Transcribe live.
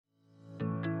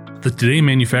The Today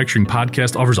Manufacturing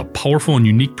podcast offers a powerful and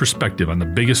unique perspective on the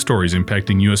biggest stories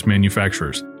impacting U.S.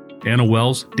 manufacturers. Anna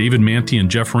Wells, David Manti,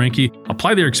 and Jeff Ranke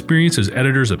apply their experience as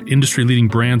editors of industry-leading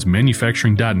brands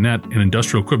Manufacturing.net and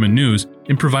Industrial Equipment News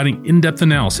in providing in-depth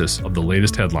analysis of the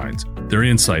latest headlines. Their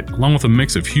insight, along with a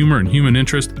mix of humor and human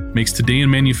interest, makes Today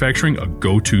in Manufacturing a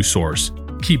go-to source.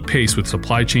 Keep pace with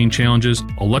supply chain challenges,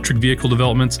 electric vehicle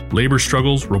developments, labor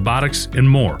struggles, robotics, and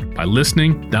more by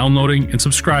listening, downloading, and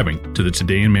subscribing to the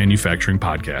Today in Manufacturing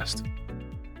podcast.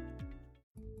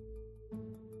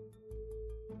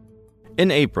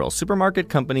 In April, supermarket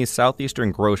company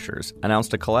Southeastern Grocers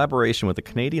announced a collaboration with a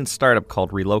Canadian startup called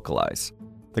Relocalize.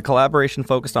 The collaboration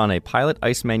focused on a pilot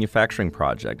ice manufacturing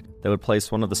project that would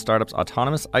place one of the startup's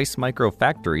autonomous ice micro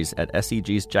factories at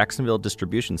SEG's Jacksonville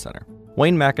Distribution Center.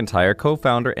 Wayne McIntyre,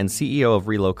 co-founder and CEO of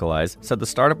Relocalize, said the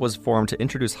startup was formed to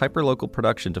introduce hyperlocal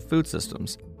production to food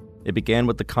systems. It began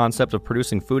with the concept of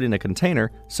producing food in a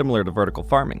container, similar to vertical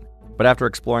farming. But after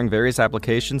exploring various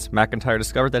applications, McIntyre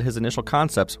discovered that his initial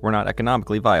concepts were not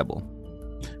economically viable.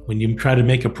 When you try to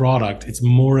make a product, it's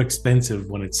more expensive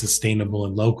when it's sustainable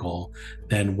and local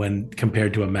than when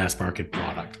compared to a mass market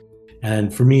product.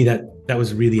 And for me, that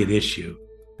was really an issue.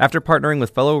 After partnering with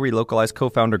fellow Relocalize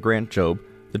co-founder Grant Job,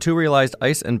 the two realized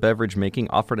ice and beverage making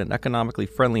offered an economically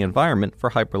friendly environment for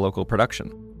hyperlocal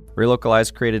production.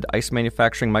 Relocalize created ice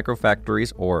manufacturing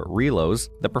microfactories, or RELOs,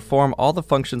 that perform all the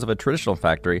functions of a traditional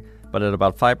factory, but at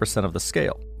about 5% of the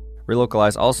scale.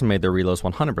 Relocalize also made their RELOs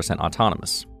 100%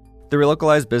 autonomous. The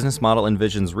Relocalize business model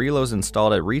envisions RELOs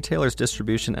installed at retailers'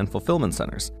 distribution and fulfillment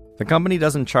centers. The company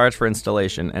doesn't charge for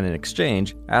installation and in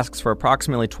exchange asks for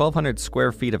approximately 1,200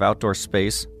 square feet of outdoor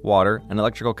space, water, and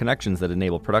electrical connections that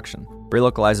enable production.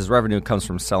 Relocalize's revenue comes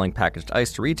from selling packaged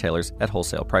ice to retailers at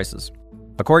wholesale prices.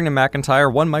 According to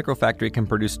McIntyre, one microfactory can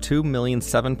produce 2 million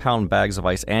 7-pound bags of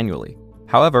ice annually.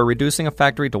 However, reducing a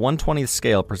factory to 1/20th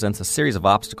scale presents a series of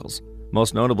obstacles,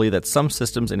 most notably that some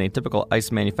systems in a typical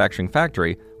ice manufacturing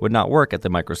factory would not work at the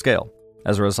microscale.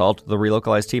 As a result, the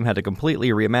Relocalize team had to completely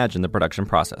reimagine the production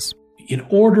process. In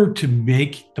order to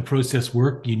make the process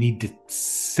work, you need to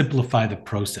simplify the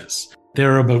process.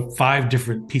 There are about 5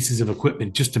 different pieces of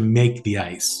equipment just to make the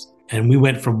ice. And we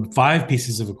went from 5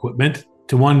 pieces of equipment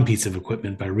to 1 piece of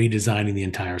equipment by redesigning the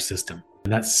entire system.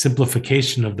 And that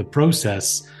simplification of the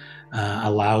process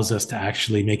allows us to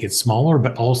actually make it smaller,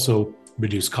 but also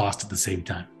reduce cost at the same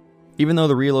time. Even though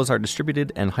the RELOs are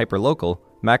distributed and hyperlocal,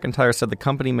 McIntyre said the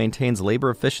company maintains labor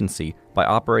efficiency by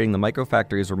operating the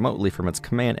microfactories remotely from its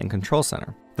command and control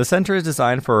center. The center is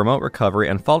designed for remote recovery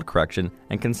and fault correction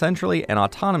and can centrally and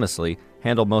autonomously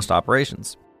handle most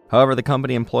operations. However, the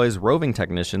company employs roving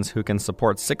technicians who can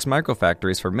support 6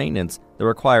 microfactories for maintenance that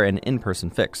require an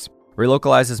in-person fix.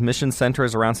 Relocalize's mission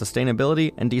centers around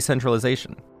sustainability and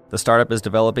decentralization. The startup is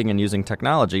developing and using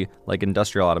technology like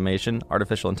industrial automation,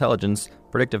 artificial intelligence,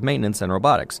 predictive maintenance, and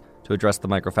robotics to address the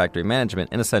microfactory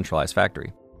management in a centralized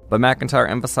factory. But McIntyre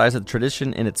emphasized that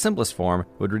tradition in its simplest form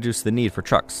would reduce the need for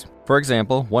trucks. For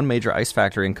example, one major ice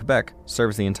factory in Quebec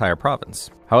serves the entire province.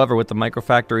 However, with the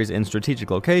microfactories in strategic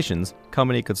locations, the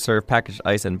company could serve packaged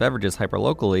ice and beverages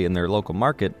hyperlocally in their local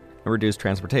market and reduce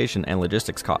transportation and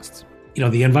logistics costs.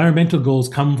 The environmental goals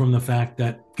come from the fact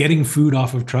that getting food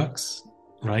off of trucks,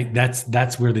 right?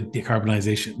 That's where the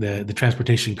decarbonization, the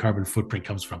transportation carbon footprint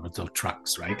comes from. It's those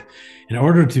trucks, right? In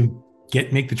order to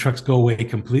make the trucks go away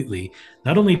completely,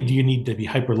 not only do you need to be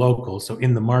hyper local, so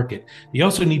in the market, you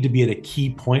also need to be at a key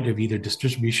point of either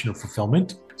distribution or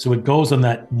fulfillment. So it goes on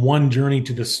that one journey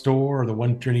to the store or the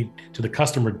one journey to the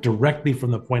customer directly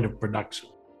from the point of production.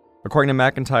 According to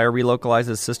McIntyre,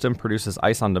 Relocalize's system produces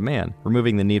ice on demand,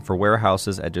 removing the need for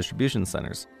warehouses at distribution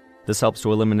centers. This helps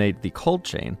to eliminate the cold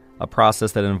chain, a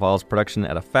process that involves production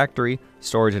at a factory,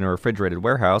 storage in a refrigerated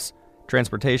warehouse,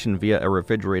 transportation via a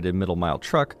refrigerated middle-mile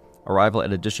truck, arrival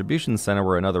at a distribution center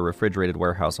where another refrigerated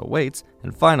warehouse awaits,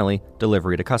 and finally,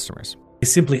 delivery to customers. They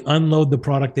simply unload the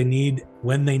product they need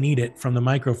when they need it from the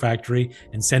microfactory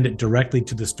and send it directly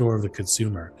to the store of the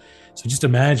consumer. So just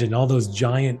imagine all those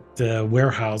giant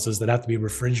warehouses that have to be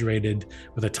refrigerated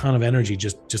with a ton of energy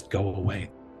just go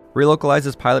away.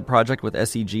 Relocalize's pilot project with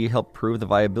SEG helped prove the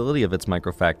viability of its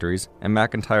microfactories, and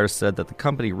McIntyre said that the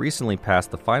company recently passed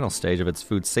the final stage of its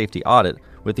food safety audit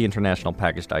with the International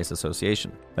Packaged Ice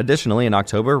Association. Additionally, in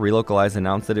October, Relocalize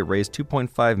announced that it raised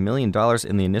 $2.5 million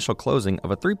in the initial closing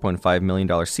of a $3.5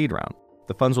 million seed round.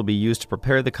 The funds will be used to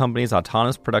prepare the company's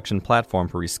autonomous production platform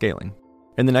for rescaling.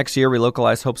 In the next year,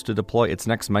 Relocalize hopes to deploy its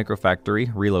next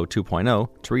microfactory, Relo 2.0,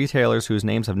 to retailers whose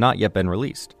names have not yet been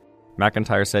released.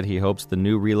 McIntyre said he hopes the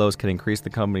new relos can increase the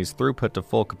company's throughput to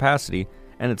full capacity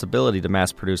and its ability to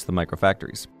mass produce the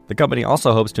microfactories. The company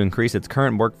also hopes to increase its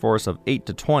current workforce of 8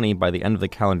 to 20 by the end of the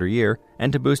calendar year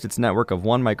and to boost its network of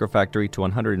one microfactory to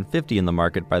 150 in the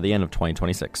market by the end of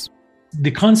 2026.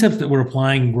 The concepts that we're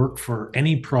applying work for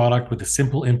any product with a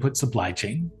simple input supply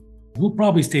chain. We'll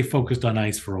probably stay focused on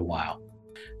ice for a while.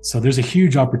 So there's a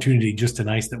huge opportunity just in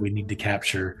ice that we need to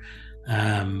capture.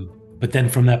 But then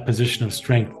from that position of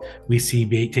strength, we see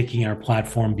taking our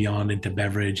platform beyond into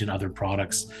beverage and other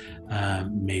products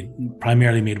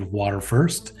primarily made with water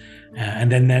first.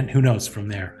 And then who knows from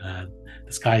there?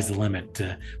 The sky's the limit.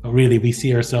 But really, we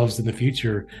see ourselves in the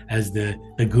future as the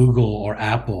Google or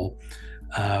Apple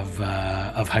of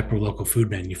hyperlocal food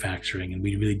manufacturing. And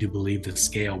we really do believe that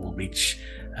scale will reach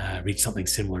something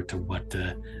similar to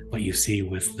what you see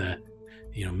with the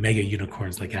mega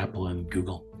unicorns like Apple and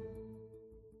Google.